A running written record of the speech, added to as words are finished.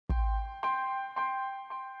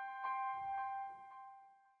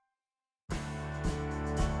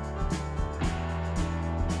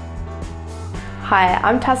Hi,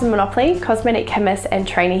 I'm Taz Monopoly, Cosmetic Chemist and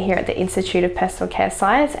trainee here at the Institute of Personal Care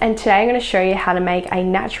Science, and today I'm going to show you how to make a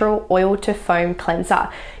natural oil to foam cleanser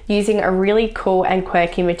using a really cool and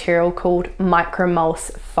quirky material called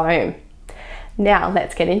micromulse foam. Now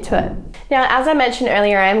let's get into it. Now, as I mentioned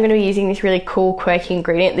earlier, I am going to be using this really cool quirky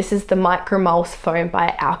ingredient. This is the micromulse foam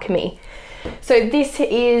by Alchemy. So this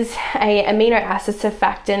is an amino acid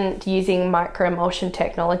surfactant using microemulsion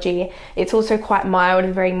technology. It's also quite mild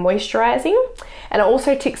and very moisturizing, and it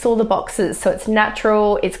also ticks all the boxes. So it's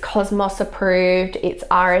natural, it's Cosmos approved, it's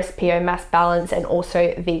RSPO mass balance, and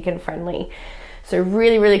also vegan friendly. So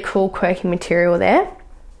really cool quirky material there.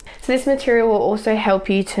 So this material will also help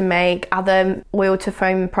you to make other oil to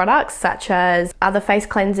foam products such as other face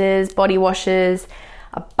cleansers, body washes,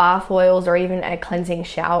 bath oils, or even a cleansing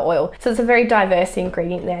shower oil. So it's a very diverse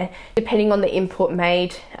ingredient there. Depending on the input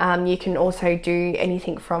made, you can also do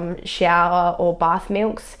anything from shower or bath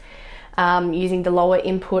milks using the lower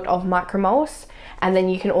input of micromulse, and then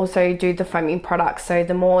you can also do the foaming products. So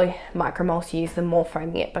the more micromulse you use, the more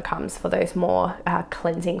foaming it becomes for those more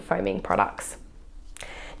cleansing foaming products.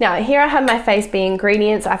 Now here I have my face B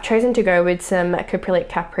ingredients. I've chosen to go with some caprylic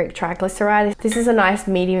capric triglyceride. This is a nice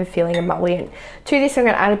medium feeling emollient. To this I'm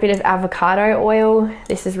going to add a bit of avocado oil.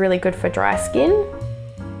 This is really good for dry skin.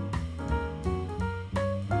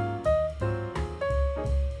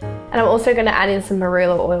 And I'm also going to add in some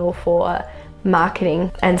marula oil for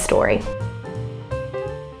marketing and story.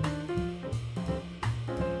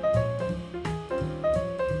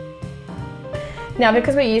 Now,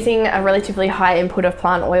 because we're using a relatively high input of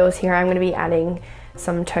plant oils here, I'm going to be adding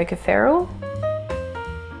some tocopherol.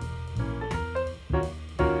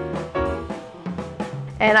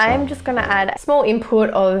 And I am just going to add a small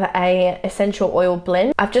input of a essential oil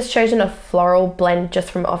blend. I've just chosen a floral blend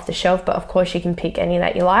just from off the shelf, but of course you can pick any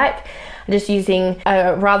that you like. I'm just using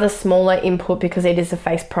a rather smaller input because it is a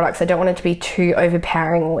face product, so I don't want it to be too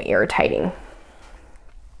overpowering or irritating.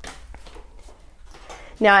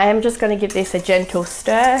 Now I am just going to give this a gentle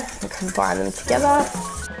stir and combine them together.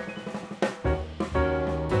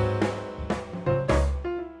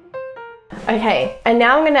 Okay, and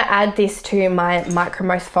now I'm going to add this to my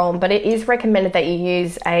micromulse foam, but it is recommended that you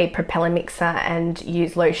use a propeller mixer and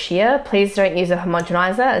use low shear. Please don't use a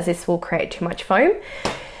homogenizer, as this will create too much foam.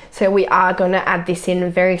 So we are going to add this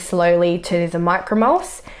in very slowly to the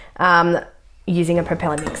micromulse using a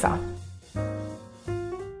propeller mixer.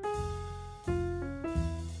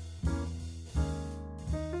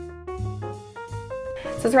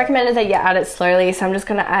 So it's recommended that you add it slowly, so I'm just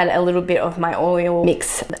going to add a little bit of my oil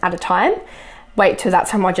mix at a time. Wait till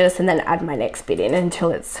that's homogeneous and then add my next bit in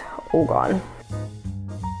until it's all gone.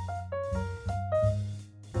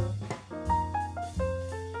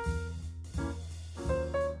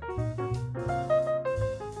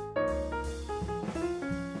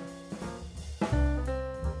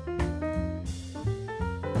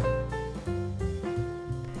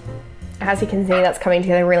 As you can see, that's coming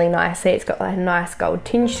together really nicely. It's got a nice gold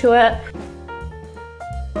tinge to it.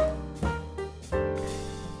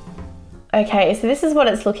 Okay, so this is what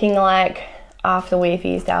it's looking like after we've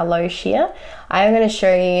used our low shear. I am going to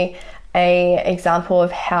show you an example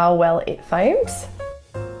of how well it foams.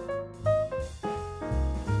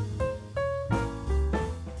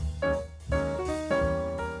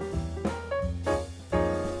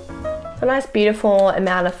 A nice beautiful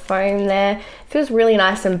amount of foam there. It feels really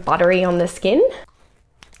nice and buttery on the skin.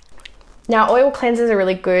 Now, oil cleansers are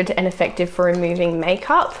really good and effective for removing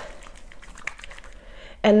makeup,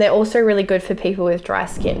 and they're also really good for people with dry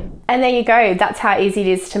skin. And there you go, that's how easy it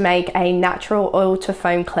is to make a natural oil to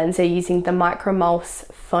foam cleanser using the micromulse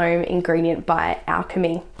foam ingredient by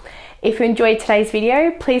Alchemy. If you enjoyed today's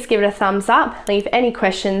video, please give it a thumbs up, leave any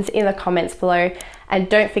questions in the comments below, and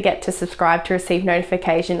don't forget to subscribe to receive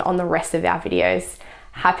notification on the rest of our videos.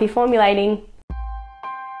 Happy formulating!